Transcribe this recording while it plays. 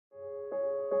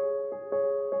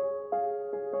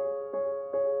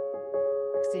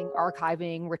indexing,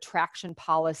 archiving, retraction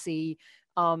policy.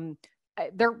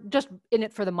 They're just in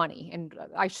it for the money. And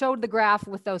I showed the graph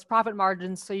with those profit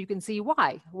margins so you can see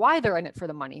why they're in it for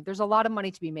the money. There's a lot of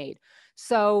money to be made.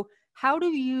 So how do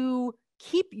you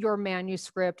keep your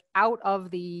manuscript out of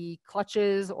the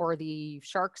clutches or the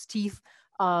shark's teeth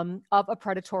of a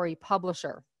predatory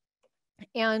publisher?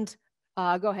 And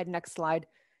go ahead, next slide.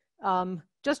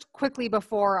 Just quickly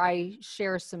before I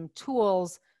share some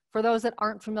tools, for those that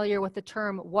aren't familiar with the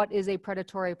term, what is a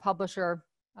predatory publisher?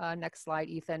 Next slide,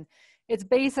 Ethan. It's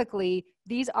basically,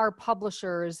 these are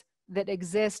publishers that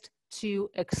exist to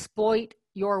exploit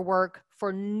your work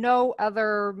for no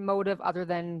other motive other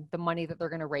than the money that they're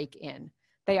going to rake in.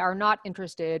 They are not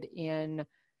interested in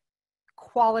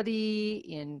quality,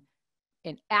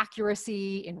 in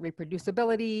accuracy, in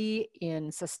reproducibility,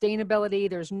 in sustainability.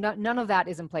 There's none of that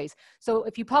is in place. So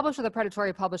if you publish with a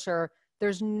predatory publisher,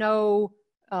 there's no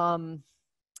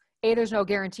there's no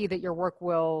guarantee that your work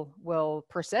will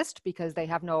persist because they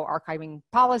have no archiving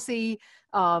policy.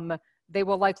 They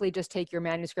will likely just take your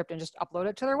manuscript and just upload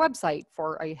it to their website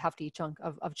for a hefty chunk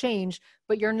of change,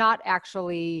 but you're not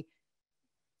actually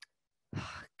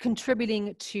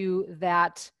contributing to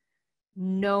that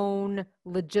known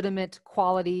legitimate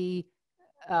quality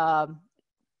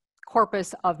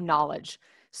corpus of knowledge.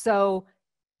 So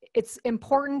it's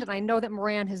important, and I know that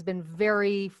Moran has been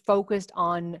very focused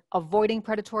on avoiding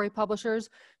predatory publishers.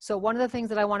 So one of the things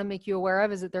that I want to make you aware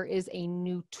of is that there is a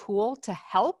new tool to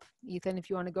help. Ethan, if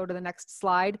you want to go to the next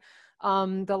slide.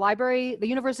 The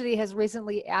university has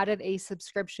recently added a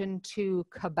subscription to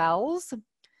Cabell's.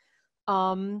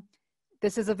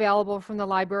 This is available from the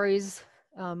library's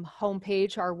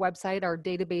homepage, our website, our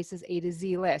database's A to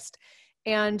Z list.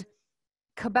 And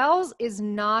Cabell's is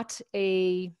not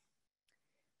a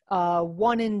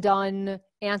one and done,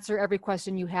 answer every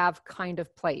question you have kind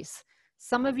of place.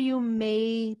 Some of you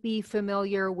may be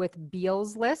familiar with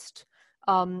Beall's list,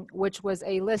 which was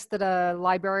a list that a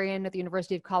librarian at the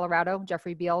University of Colorado,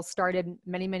 Jeffrey Beall, started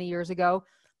many, many years ago,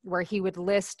 where he would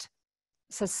list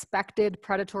suspected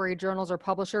predatory journals or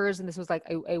publishers. And this was like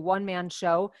a one-man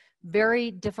show,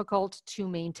 very difficult to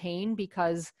maintain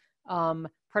because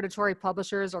predatory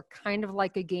publishers are kind of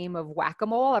like a game of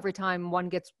whack-a-mole. Every time one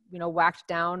gets, whacked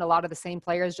down, a lot of the same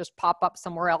players just pop up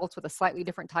somewhere else with a slightly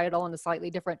different title and a slightly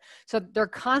different, so they're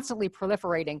constantly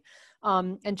proliferating.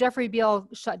 And Jeffrey Beall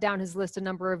shut down his list a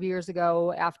number of years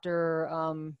ago after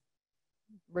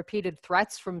repeated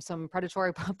threats from some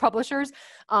predatory publishers.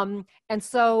 And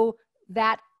so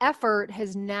that effort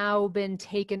has now been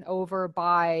taken over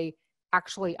by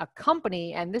actually a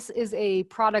company, and this is a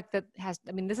product that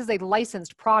this is a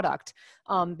licensed product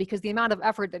because the amount of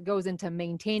effort that goes into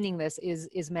maintaining this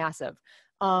is massive.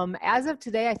 As of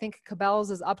today, I think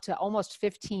Cabell's is up to almost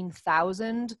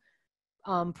 15,000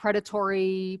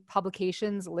 predatory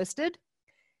publications listed.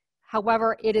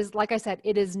 However, it is, like I said,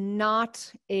 it is not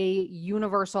a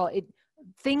universal,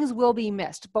 things will be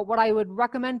missed. But what I would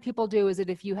recommend people do is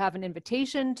that if you have an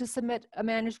invitation to submit a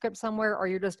manuscript somewhere, or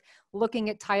you're just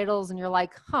looking at titles and you're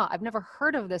like, I've never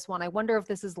heard of this one, I wonder if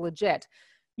this is legit,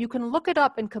 you can look it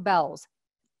up in Cabell's.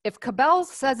 If Cabell's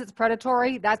says it's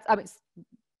predatory, that's,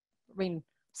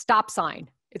 stop sign.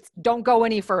 Don't go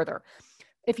any further.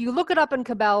 If you look it up in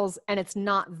Cabell's and it's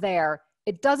not there,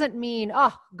 it doesn't mean,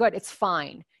 good, it's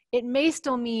fine. It may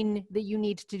still mean that you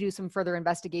need to do some further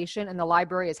investigation, and the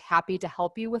library is happy to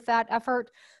help you with that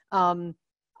effort.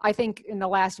 I think in the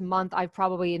last month, I've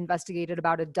probably investigated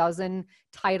about a dozen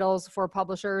titles for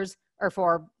publishers or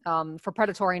for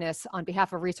predatoriness on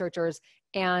behalf of researchers.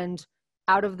 And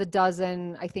out of the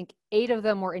dozen, I think 8 of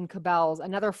them were in Cabell's.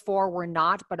 Another 4 were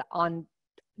not, but on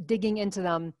digging into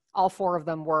them, all 4 of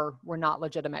them were not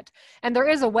legitimate. And there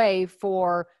is a way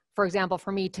for example,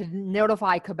 for me to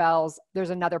notify Cabell's, there's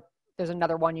another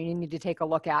one you need to take a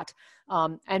look at.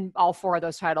 And all 4 of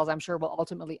those titles, I'm sure, will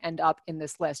ultimately end up in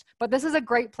this list. But this is a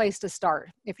great place to start.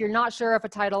 If you're not sure if a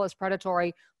title is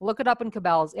predatory, look it up in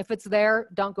Cabell's. If it's there,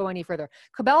 don't go any further.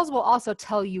 Cabell's will also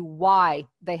tell you why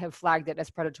they have flagged it as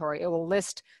predatory. It will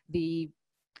list the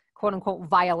quote unquote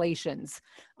violations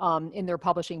in their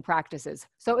publishing practices.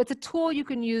 So it's a tool you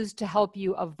can use to help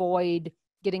you avoid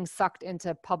getting sucked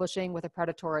into publishing with a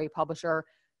predatory publisher.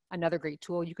 Another great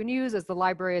tool you can use is the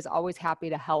library is always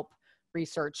happy to help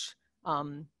research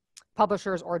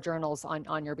publishers or journals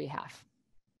on your behalf.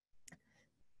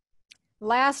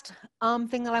 Last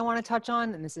thing that I want to touch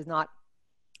on, and this is not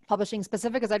publishing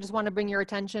specific, is I just want to bring your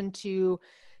attention to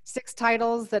 6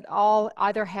 titles that all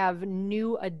either have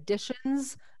new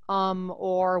additions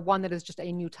or one that is just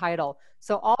a new title.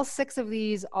 So all 6 of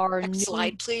these are Next new.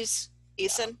 slide, please,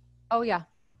 Ethan. Oh yeah,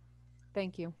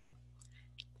 thank you.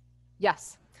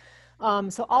 Yes.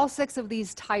 So all 6 of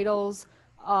these titles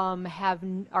are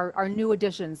new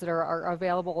additions that are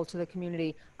available to the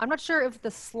community. I'm not sure if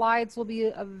the slides will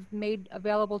be made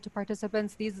available to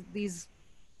participants. These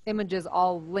images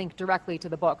all link directly to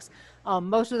the books.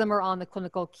 Most of them are on the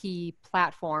Clinical Key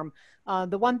platform.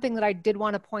 The one thing that I did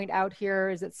want to point out here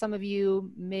is that some of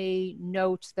you may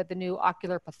note that the new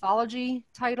ocular pathology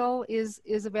title is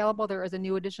available. There is a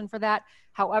new edition for that.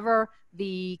 However,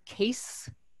 the case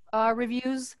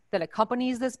reviews that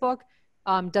accompanies this book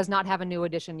does not have a new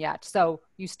edition yet. So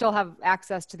you still have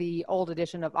access to the old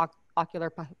edition of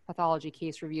ocular pathology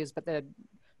case reviews, but the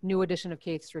new edition of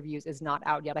case reviews is not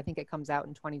out yet. I think it comes out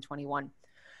in 2021.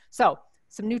 So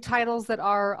some new titles that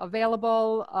are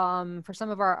available for some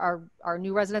of our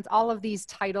new residents. All of these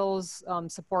titles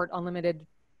support unlimited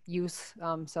use.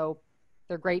 So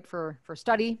they're great for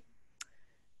study.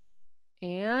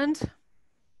 And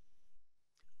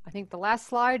I think the last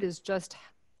slide is just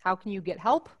how can you get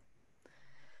help?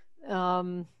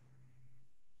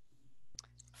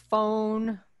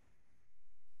 Phone,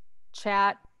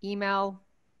 chat, email.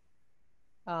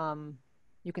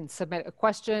 You can submit a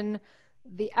question.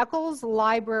 The Eccles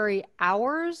Library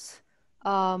hours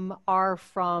are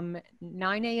from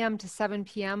 9 a.m. to 7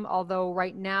 p.m. Although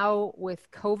right now with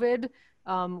COVID,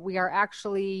 we are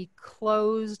actually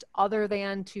closed other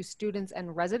than to students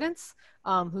and residents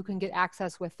who can get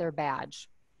access with their badge.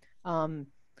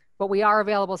 But we are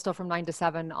available still from 9 to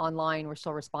 7 online. We're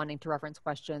still responding to reference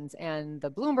questions, and the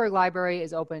Bloomberg Library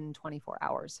is open 24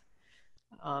 hours.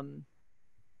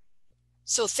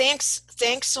 So thanks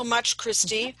so much,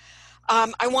 Christy.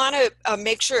 I want to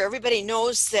make sure everybody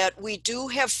knows that we do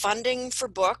have funding for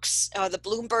books. The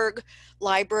Bloomberg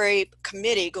Library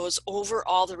Committee goes over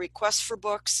all the requests for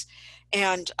books.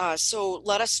 And so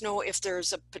let us know if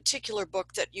there's a particular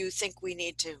book that you think we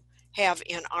need to have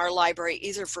in our library,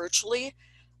 either virtually,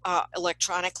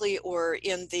 electronically, or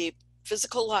in the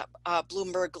physical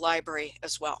Bloomberg Library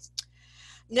as well.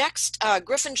 Next,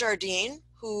 Griffin Jardine,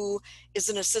 who is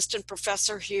an assistant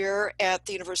professor here at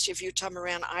the University of Utah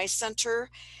Moran Eye Center,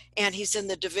 and he's in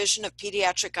the Division of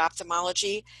Pediatric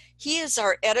Ophthalmology. He is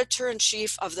our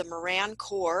editor-in-chief of the Moran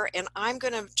Core, and I'm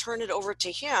going to turn it over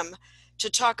to him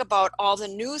to talk about all the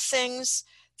new things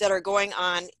that are going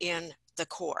on in the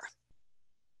Core.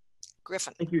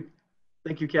 Griffin.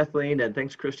 Thank you, Kathleen, and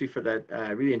thanks, Christy, for that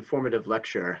really informative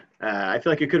lecture. I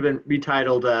feel like it could have been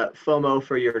retitled FOMO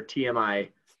for your TMI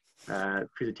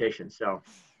presentation, so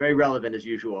very relevant as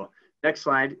usual. Next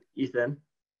slide, Ethan.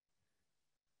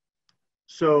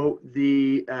 So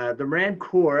the Moran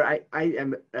Core, I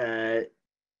am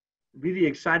really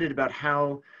excited about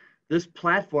how this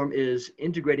platform is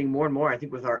integrating more and more, I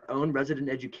think, with our own resident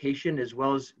education, as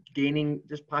well as gaining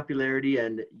just popularity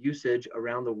and usage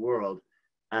around the world.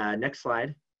 Next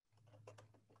slide.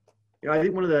 I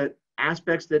think one of the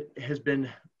aspects that has been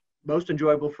most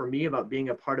enjoyable for me about being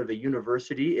a part of a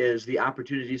university is the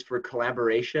opportunities for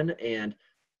collaboration. And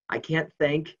I can't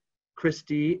thank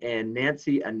Christy and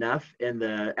Nancy enough in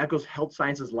the Eccles Health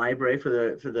Sciences Library for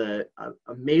the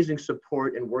amazing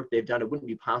support and work they've done. It wouldn't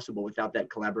be possible without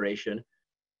that collaboration.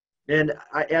 And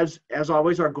as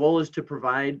always, our goal is to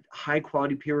provide high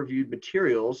quality peer-reviewed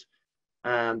materials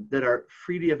that are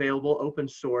freely available, open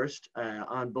sourced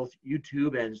on both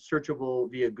YouTube and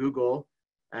searchable via Google,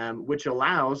 which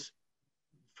allows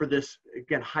for this,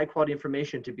 again, high quality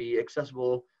information to be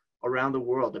accessible around the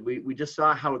world. And we just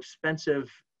saw how expensive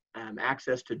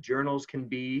access to journals can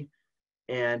be.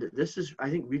 And this is, I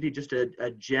think, really just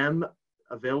a gem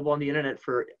available on the internet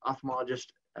for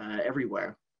ophthalmologists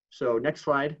everywhere. So next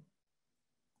slide.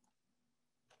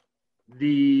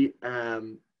 The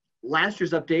last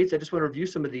year's updates, I just want to review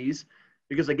some of these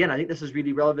because, again, I think this is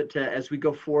really relevant to as we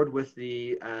go forward with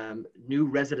the new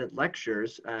resident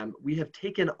lectures. We have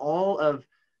taken all of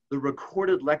the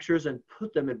recorded lectures and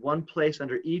put them in one place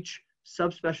under each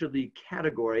subspecialty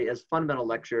category as fundamental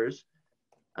lectures.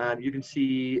 You can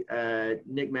see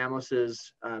Nick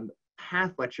Mamos's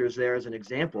PATH lectures there as an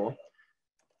example.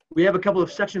 We have a couple of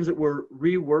sections that were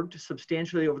reworked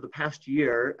substantially over the past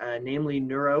year, namely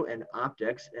neuro and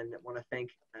optics, and I want to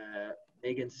thank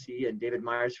Megan C. and David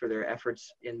Myers for their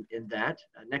efforts in that.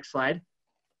 Next slide.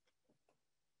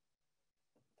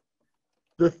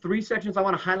 The 3 sections I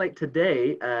want to highlight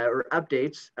today, or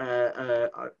updates,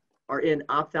 are in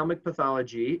ophthalmic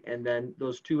pathology, and then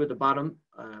those 2 at the bottom,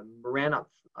 Moran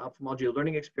ophthalmology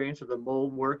learning experience of the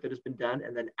MOLE work that has been done,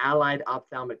 and then allied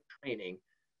ophthalmic training.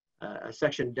 A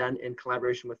section done in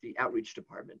collaboration with the outreach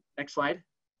department. Next slide.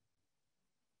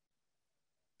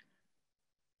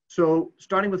 So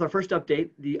starting with our first update,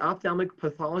 the ophthalmic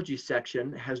pathology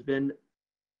section has been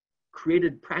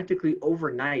created practically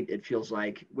overnight, it feels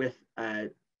like, with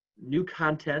new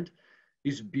content,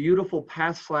 these beautiful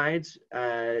path slides.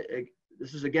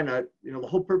 This is, again, the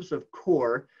whole purpose of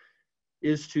CORE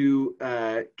is to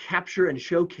capture and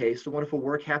showcase the wonderful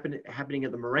work happening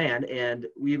at the Moran. And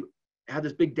we've had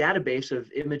this big database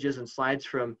of images and slides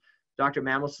from Dr.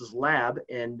 Mamlis's lab,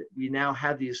 and we now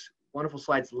have these wonderful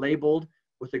slides labeled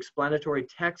with explanatory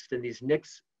text and these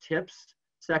NICS tips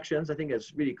sections. I think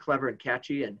it's really clever and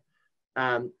catchy. And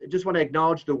I just want to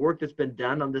acknowledge the work that's been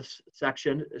done on this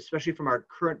section, especially from our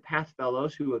current Path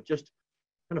Fellows who have just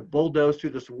kind of bulldozed through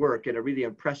this work in a really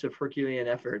impressive Herculean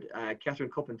effort. Catherine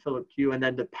Culp and Philip Q, and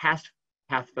then the past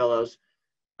Path Fellows,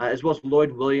 as well as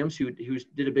Lloyd Williams, who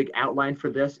did a big outline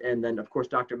for this, and then of course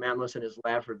Dr. Mamlis and his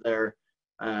lab for their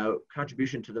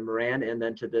contribution to the Moran, and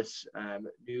then to this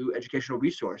new educational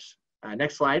resource.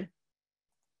 Next slide.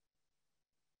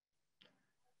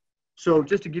 So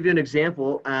just to give you an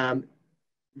example,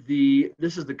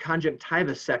 this is the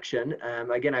conjunctiva section.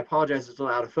 Again, I apologize, it's a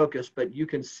little out of focus, but you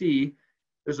can see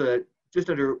there's just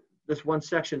under this one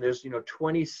section, there's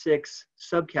 26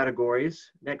 subcategories.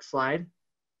 Next slide.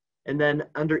 And then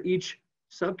under each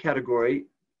subcategory,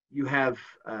 you have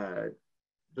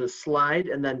the slide,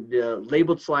 and then the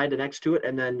labeled slide next to it,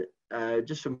 and then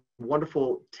just some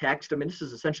wonderful text. I mean, this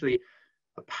is essentially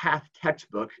a Path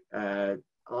textbook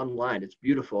online. It's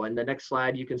beautiful. And the next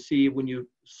slide, you can see when you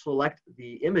select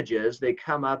the images, they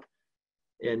come up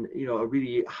in a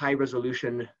really high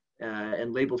resolution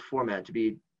and labeled format to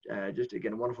be just,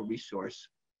 again, a wonderful resource.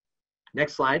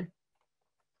 Next slide.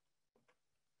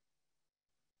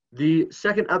 The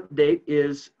second update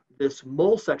is this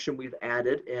mole section we've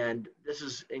added, and this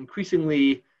is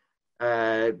increasingly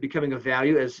becoming of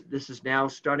value, as this is now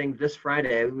starting this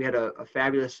Friday. We had a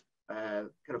fabulous kind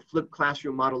of flipped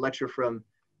classroom model lecture from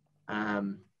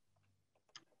done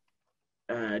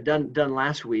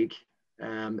last week,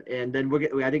 and then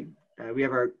I think we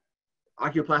have our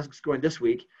oculoplastics going this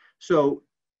week. So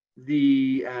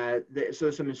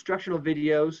so some instructional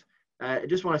videos. I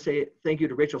just want to say thank you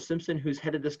to Rachel Simpson, who's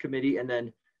headed this committee. And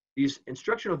then these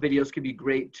instructional videos can be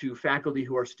great to faculty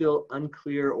who are still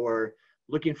unclear or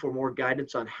looking for more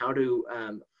guidance on how to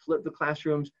flip the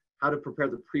classrooms, how to prepare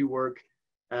the pre-work.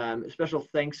 Special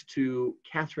thanks to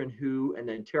Catherine Hu, and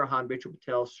then Tara Han, Rachel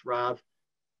Patel, Srav,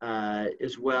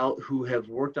 as well, who have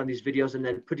worked on these videos and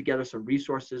then put together some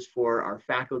resources for our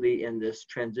faculty in this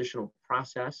transitional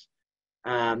process.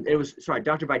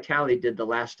 Dr. Vitale did the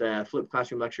last flipped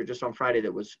classroom lecture just on Friday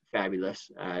that was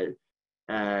fabulous.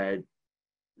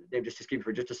 Dave, just excuse me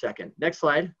for just a second. Next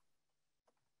slide.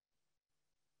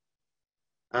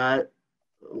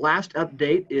 Last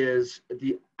update is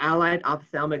the Allied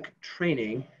Ophthalmic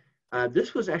Training.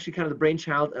 This was actually kind of the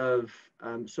brainchild of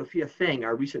Sophia Feng,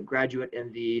 our recent graduate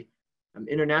in the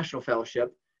International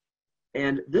Fellowship.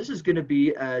 And this is going to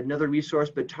be another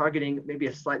resource, but targeting maybe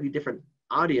a slightly different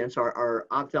audience, our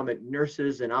ophthalmic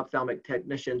nurses and ophthalmic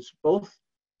technicians, both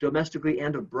domestically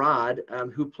and abroad,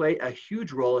 who play a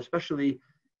huge role, especially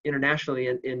internationally,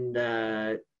 in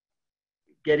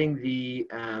getting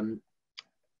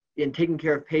in taking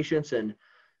care of patients and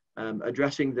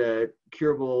addressing the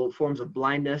curable forms of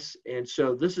blindness. And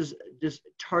so this is just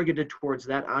targeted towards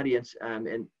that audience.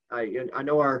 And I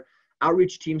know our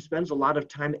outreach team spends a lot of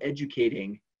time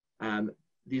educating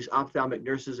these ophthalmic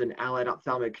nurses and allied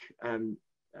ophthalmic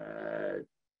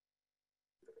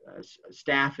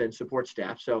staff and support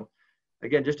staff. So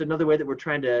again, just another way that we're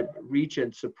trying to reach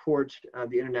and support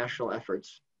the international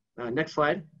efforts. Next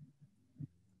slide.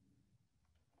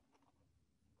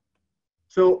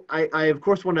 So I of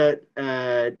course want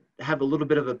to have a little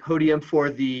bit of a podium for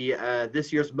the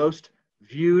this year's most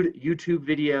viewed YouTube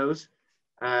videos.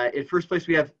 In first place,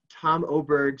 we have Tom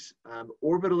Oberg's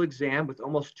orbital exam with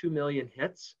almost 2 million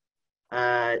hits.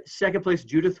 Second place,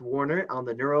 Judith Warner on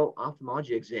the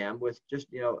neuro-ophthalmology exam with just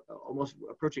almost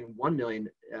approaching 1 million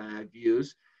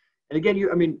views. And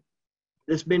again,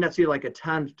 this may not seem like a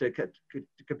ton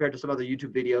compared to some other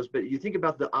YouTube videos, but you think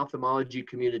about the ophthalmology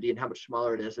community and how much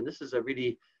smaller it is, and this is a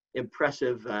really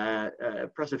impressive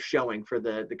showing for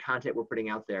the content we're putting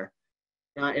out there.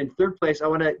 In third place, I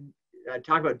want to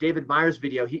talk about David Meyer's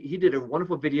video. He did a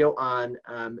wonderful video on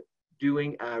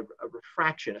doing a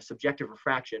refraction, a subjective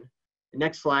refraction. The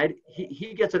next slide,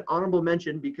 he gets an honorable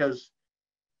mention because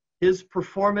his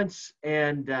performance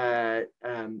and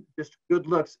just good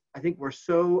looks, I think, were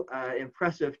so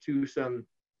impressive to some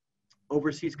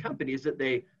overseas companies that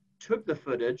they took the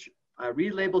footage,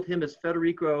 relabeled him as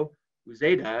Federico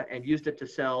Uzeda, and used it to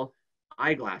sell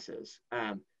eyeglasses.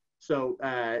 So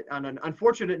on an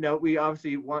unfortunate note, we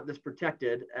obviously want this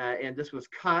protected, and this was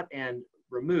caught and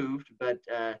removed, but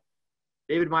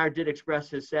David Meyer did express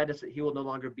his sadness that he will no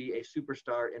longer be a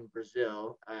superstar in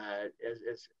Brazil,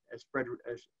 as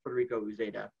Frederico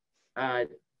Uzeda.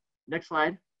 Next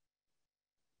slide.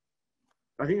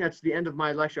 I think that's the end of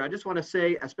my lecture. I just want to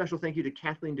say a special thank you to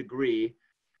Kathleen Degree,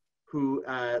 who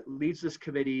leads this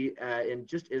committee and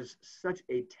just is such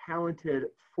a talented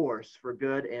force for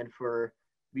good and for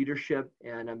leadership.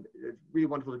 And it's really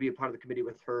wonderful to be a part of the committee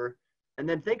with her. And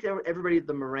then thanks everybody at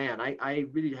the Moran. I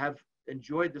really have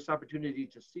enjoyed this opportunity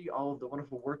to see all of the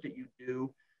wonderful work that you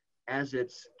do as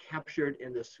it's captured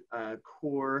in this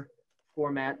core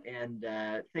format, and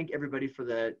thank everybody for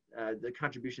the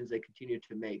contributions they continue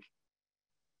to make.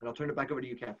 And I'll turn it back over to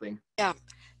you, Kathleen. Yeah,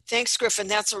 thanks, Griffin.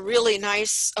 That's a really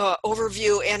nice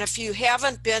overview. And if you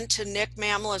haven't been to Nick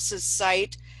Mamlis's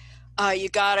site, you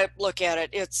got to look at it.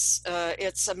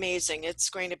 It's amazing. It's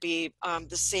going to be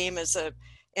the same as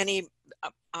any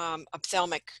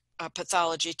ophthalmic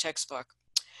pathology textbook.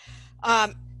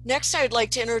 Next, I'd like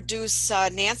to introduce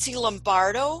Nancy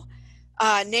Lombardo.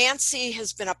 Nancy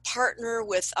has been a partner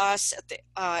with us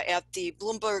at the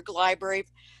Bloomberg Library,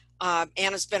 and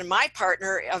has been my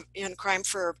partner in crime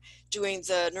for doing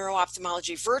the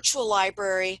neuro-ophthalmology virtual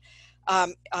library.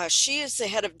 She is the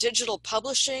head of digital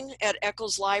publishing at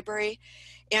Eccles Library,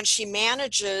 and she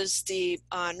manages the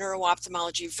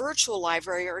neuro-ophthalmology virtual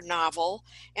library, or novel,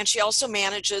 and she also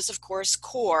manages, of course,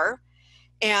 CORE.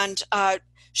 And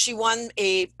she won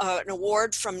an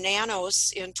award from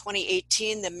Nanos in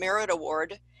 2018, the Merit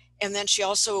Award. And then she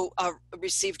also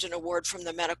received an award from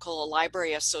the Medical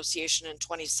Library Association in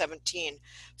 2017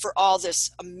 for all this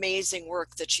amazing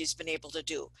work that she's been able to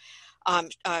do.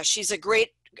 She's a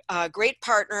great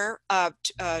partner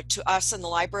to us in the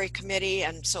library committee.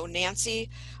 And so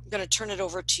Nancy, I'm going to turn it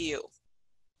over to you.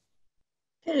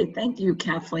 Okay, thank you,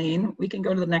 Kathleen. We can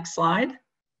go to the next slide.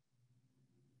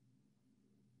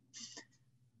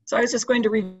 So I was just going to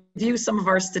review some of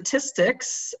our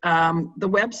statistics. The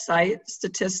website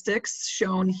statistics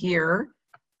shown here,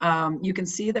 you can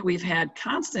see that we've had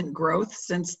constant growth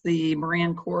since the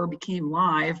Moran Core became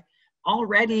live.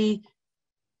 Already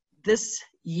this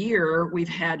year, we've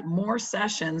had more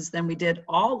sessions than we did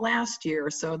all last year,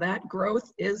 so that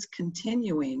growth is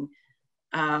continuing.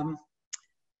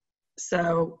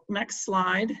 So next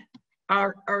slide.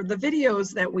 Are the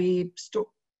videos that we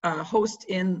host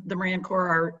in the Moran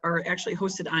Core are actually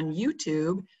hosted on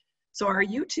YouTube. So our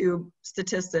YouTube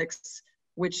statistics,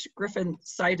 which Griffin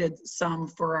cited some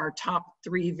for our top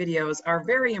 3 videos, are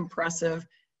very impressive.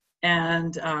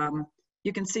 And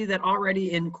you can see that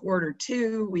already in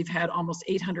Q2, we've had almost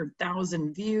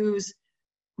 800,000 views,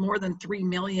 more than 3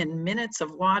 million minutes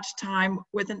of watch time,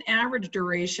 with an average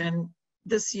duration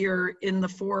this year in the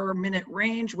 4-minute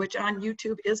range, which on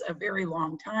YouTube is a very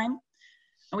long time.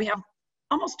 And we have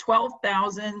almost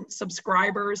 12,000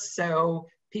 subscribers, so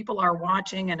people are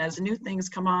watching, and as new things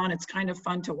come on, it's kind of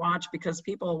fun to watch because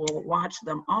people will watch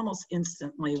them almost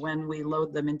instantly when we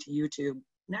load them into YouTube.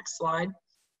 Next slide.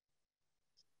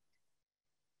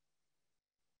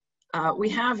 We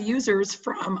have users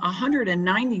from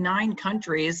 199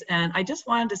 countries, and I just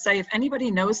wanted to say, if anybody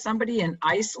knows somebody in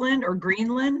Iceland or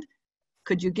Greenland,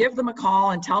 could you give them a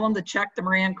call and tell them to check the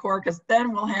Moran Core, because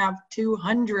then we'll have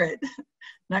 200.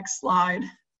 Next slide.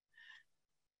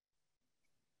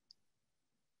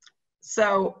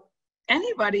 So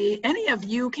any of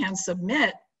you can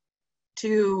submit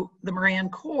to the Moran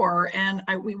Core, and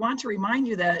we want to remind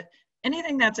you that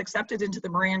anything that's accepted into the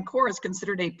Moran Core is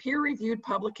considered a peer-reviewed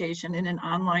publication in an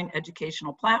online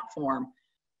educational platform.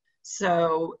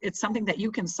 So it's something that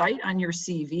you can cite on your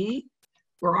CV.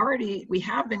 We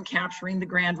have been capturing the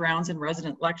grand rounds and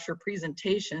resident lecture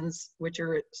presentations, which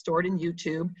are stored in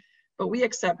YouTube. But we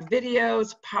accept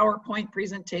videos, PowerPoint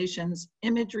presentations,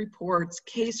 image reports,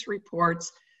 case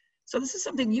reports. So this is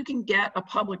something you can get a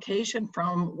publication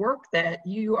from work that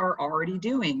you are already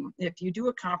doing. If you do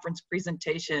a conference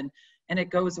presentation and it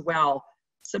goes well,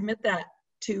 submit that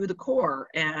to the core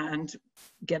and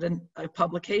get a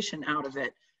publication out of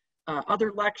it.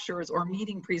 Other lectures or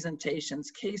meeting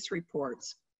presentations, case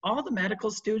reports. All the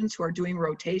medical students who are doing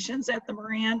rotations at the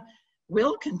Moran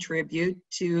will contribute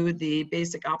to the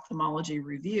basic ophthalmology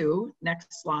review.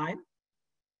 Next slide.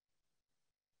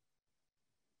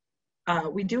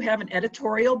 We do have an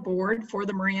editorial board for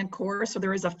the Moran Core, so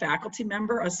there is a faculty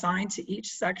member assigned to each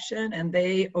section, and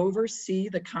they oversee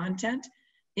the content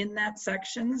in that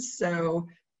section, so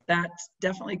that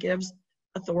definitely gives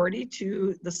authority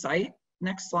to the site.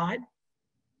 Next slide.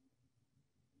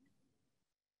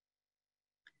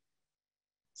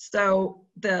 So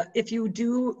if you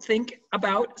do think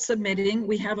about submitting,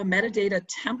 we have a metadata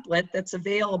template that's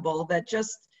available that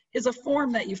just is a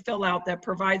form that you fill out that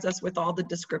provides us with all the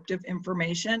descriptive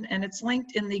information, and it's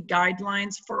linked in the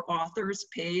Guidelines for Authors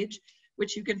page,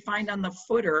 which you can find on the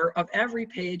footer of every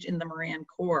page in the Moran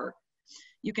Core.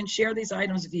 You can share these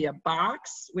items via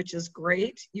box, which is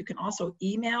great. You can also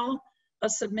email a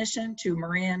submission to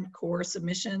Moran Core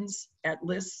submissions at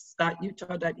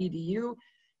lists.utah.edu.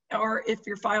 Or if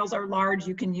your files are large,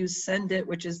 you can use Send It,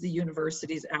 which is the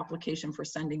university's application for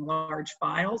sending large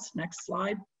files. Next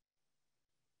slide.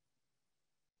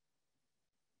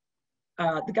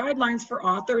 The guidelines for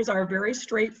authors are very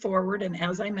straightforward, and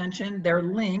as I mentioned, they're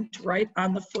linked right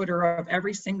on the footer of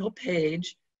every single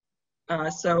page.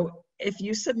 So if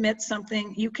you submit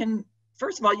something, you can,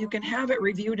 first of all, you can have it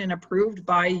reviewed and approved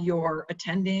by your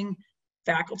attending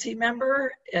faculty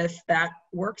member if that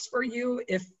works for you.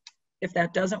 If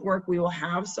that doesn't work, we will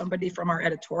have somebody from our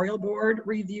editorial board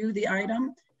review the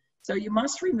item. So you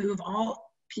must remove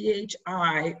all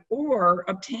PHI or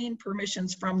obtain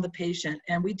permissions from the patient.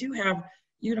 And we do have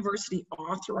university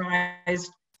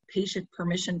authorized patient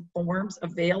permission forms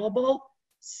available.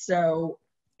 So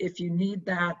if you need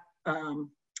that,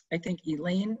 I think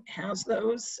Elaine has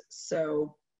those.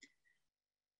 So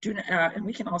do not, and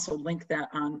we can also link that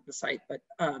on the site, but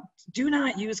do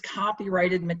not use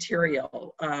copyrighted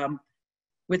material.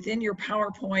 Within your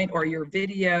PowerPoint or your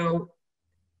video,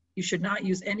 you should not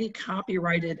use any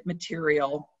copyrighted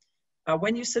material.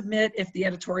 When you submit, if the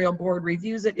editorial board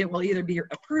reviews it, it will either be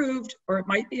approved or it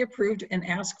might be approved and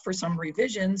ask for some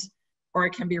revisions, or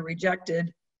it can be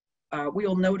rejected. We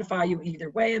will notify you either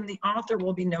way, and the author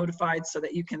will be notified so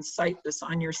that you can cite this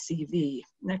on your CV.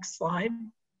 Next slide.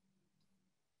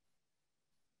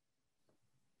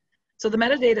 So the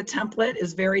metadata template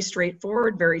is very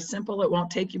straightforward, very simple. It won't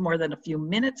take you more than a few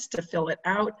minutes to fill it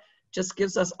out. Just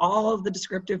gives us all of the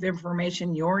descriptive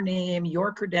information, your name,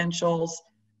 your credentials,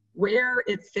 where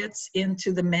it fits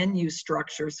into the menu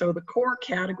structure. So the core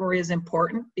category is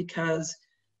important because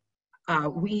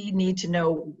we need to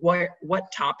know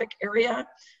what topic area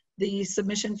the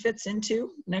submission fits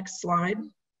into. Next slide.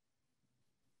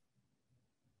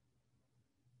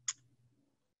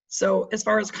 So as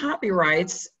far as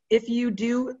copyrights, if you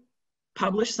do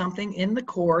publish something in the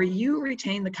core, you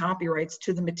retain the copyrights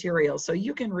to the material. So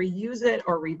you can reuse it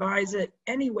or revise it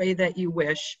any way that you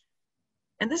wish.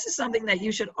 And this is something that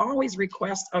you should always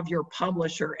request of your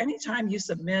publisher. Anytime you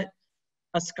submit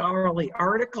a scholarly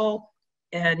article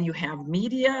and you have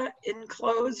media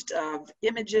enclosed of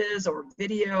images or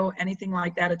video, anything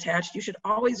like that attached, you should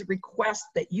always request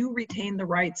that you retain the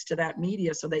rights to that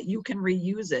media so that you can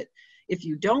reuse it. If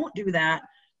you don't do that,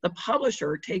 the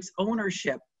publisher takes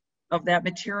ownership of that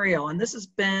material. And this has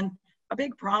been a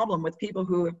big problem with people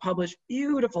who have published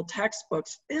beautiful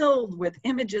textbooks filled with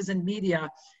images and media,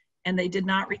 and they did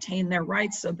not retain their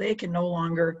rights, so they can no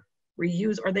longer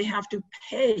reuse, or they have to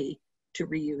pay to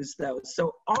reuse those.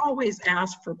 So always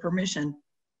ask for permission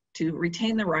to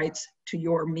retain the rights to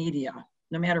your media,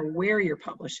 no matter where you're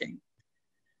publishing.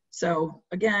 So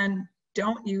again,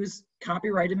 don't use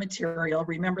copyrighted material.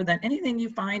 Remember that anything you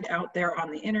find out there on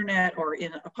the internet or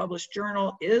in a published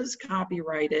journal is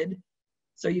copyrighted.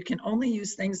 So you can only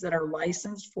use things that are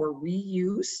licensed for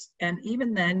reuse. And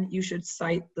even then, you should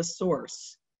cite the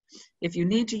source. If you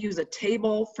need to use a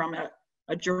table from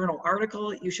a journal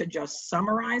article, you should just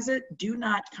summarize it. Do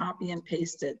not copy and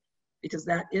paste it, because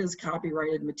that is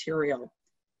copyrighted material.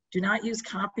 Do not use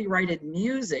copyrighted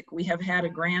music. We have had a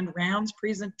Grand Rounds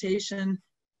presentation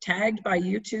tagged by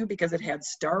YouTube because it had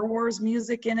Star Wars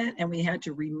music in it, and we had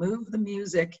to remove the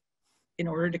music in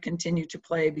order to continue to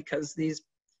play because these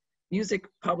music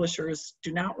publishers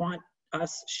do not want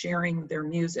us sharing their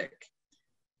music.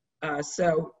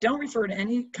 So don't refer to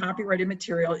any copyrighted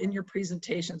material in your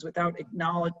presentations without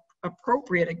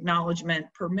appropriate acknowledgement,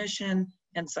 permission,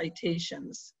 and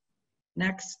citations.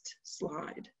 Next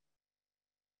slide.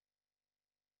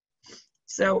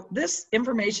 So this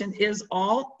information is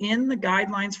all in the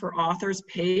Guidelines for Authors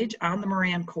page on the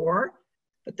Moran Core,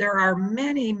 but there are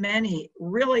many, many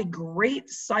really great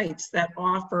sites that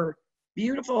offer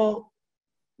beautiful,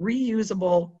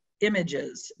 reusable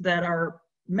images that are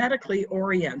medically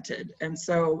oriented. And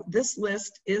so this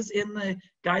list is in the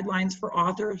Guidelines for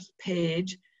Authors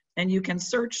page, and you can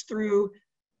search through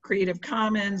Creative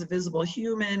Commons, Visible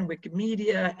Human,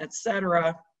 Wikimedia,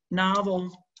 etc.,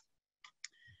 Novel.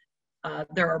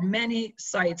 There are many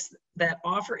sites that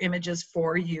offer images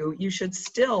for you. You should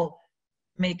still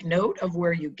make note of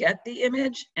where you get the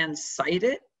image and cite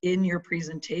it in your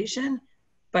presentation,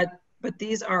 but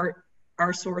these are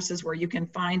sources where you can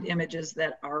find images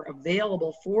that are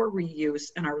available for reuse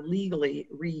and are legally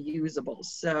reusable.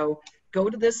 So go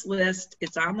to this list.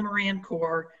 It's on the Moran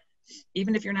Core.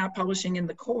 even if you're not publishing in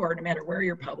the core, no matter where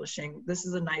you're publishing, this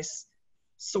is a nice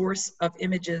source of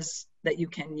images that you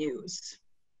can use.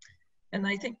 And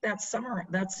I think that's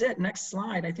it. Next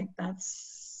slide. I think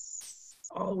that's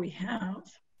all we have.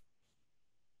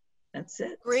 That's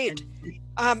it. Great.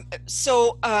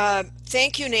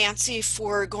 Thank you, Nancy,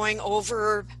 for going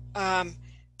over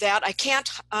that. I can't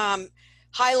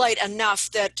highlight enough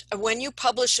that when you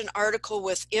publish an article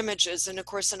with images, and of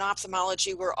course in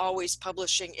ophthalmology we're always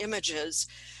publishing images,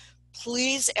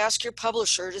 please ask your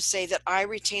publisher to say that I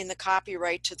retain the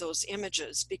copyright to those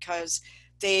images, because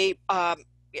they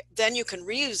then you can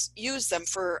use them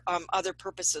for other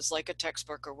purposes like a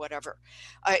textbook or whatever.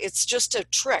 It's just a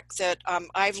trick that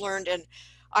I've learned, and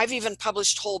I've even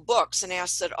published whole books and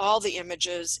asked that all the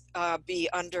images be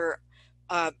under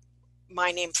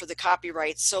my name for the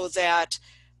copyright, so that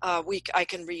I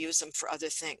can reuse them for other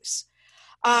things.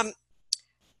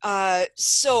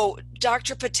 So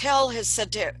Dr. Patel has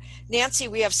said to Nancy,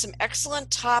 we have some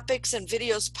excellent topics and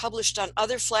videos published on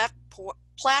other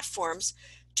platforms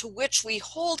to which we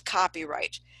hold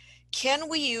copyright. Can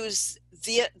we use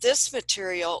this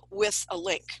material with a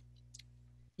link?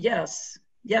 Yes,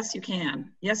 yes you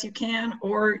can. Yes you can,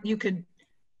 or you could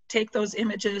take those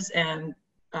images and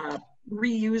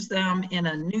reuse them in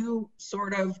a new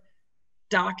sort of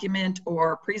document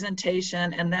or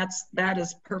presentation, and that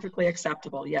is perfectly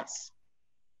acceptable. Yes,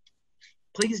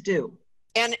 please do.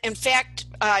 And in fact,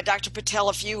 Dr. Patel,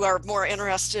 if you are more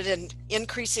interested in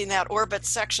increasing that orbit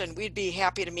section, we'd be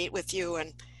happy to meet with you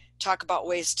and talk about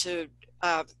ways to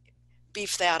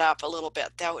beef that up a little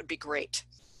bit. That would be great.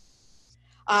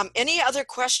 Any other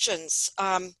questions?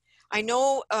 I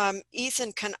know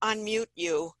Ethan can unmute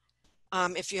you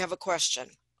if you have a question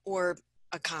or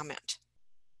a comment.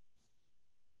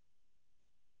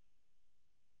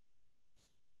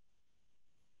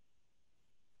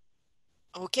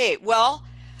 Okay, well,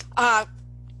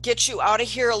 get you out of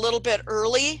here a little bit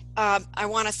early. I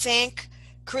want to thank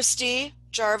Christy,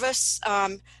 Jarvis,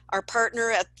 our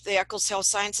partner at the Eccles Health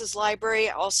Sciences Library,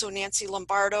 also Nancy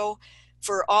Lombardo,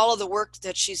 for all of the work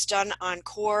that she's done on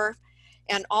CORE.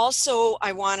 And also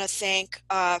I want to thank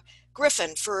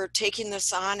Griffin for taking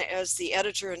this on as the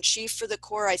editor-in-chief for the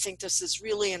CORE. I think this is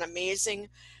really an amazing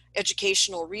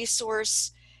educational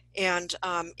resource. And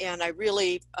I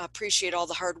really appreciate all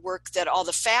the hard work that all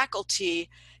the faculty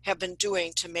have been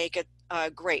doing to make it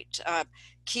great.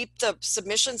 Keep the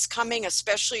submissions coming,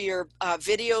 especially your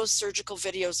videos. Surgical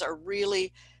videos are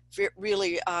really,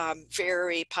 really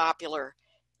very popular.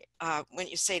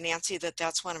 Wouldn't you say, Nancy, that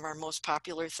that's one of our most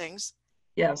popular things?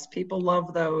 Yes, people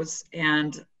love those.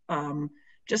 And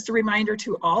just a reminder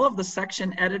to all of the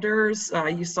section editors,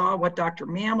 you saw what Dr.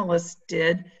 Mamalis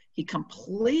did. He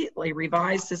completely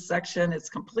revised his section. It's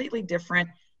completely different.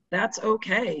 That's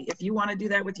okay. If you want to do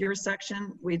that with your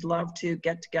section, we'd love to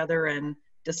get together and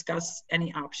discuss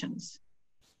any options.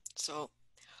 So,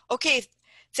 okay.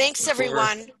 Thanks,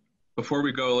 everyone. Before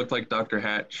we go, it looked like Dr.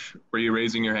 Hatch. Were you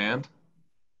raising your hand?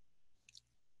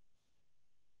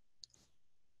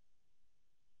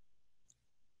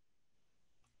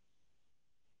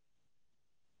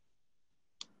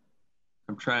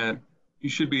 I'm trying. You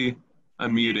should be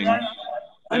unmuting.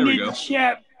 I need the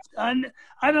chat.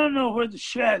 I don't know where the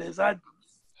chat is. I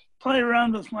play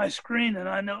around with my screen and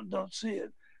I don't see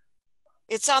it.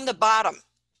 It's on the bottom.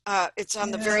 It's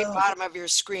on the very bottom of your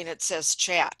screen. It says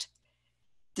chat.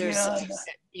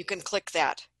 You can click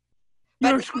that.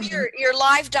 But you're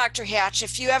live, Dr. Hatch.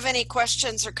 If you have any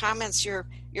questions or comments, you're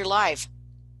live.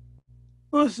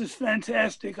 Well, this is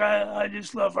fantastic. I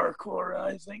just love our CORE.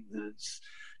 I think that it's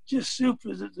just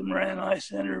super that the Moran Eye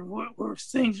Center, where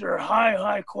things are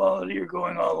high quality, are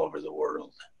going all over the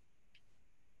world.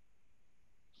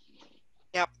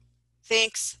 Yep.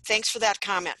 Thanks for that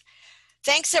comment.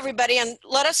 Thanks, everybody. And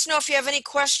let us know if you have any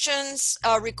questions,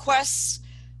 requests,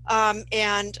 and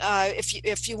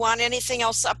if you want anything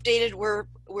else updated,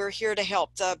 we're here to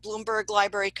help. The Bloomberg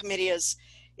Library Committee is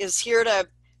here to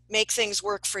make things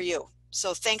work for you.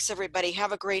 So thanks, everybody.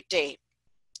 Have a great day.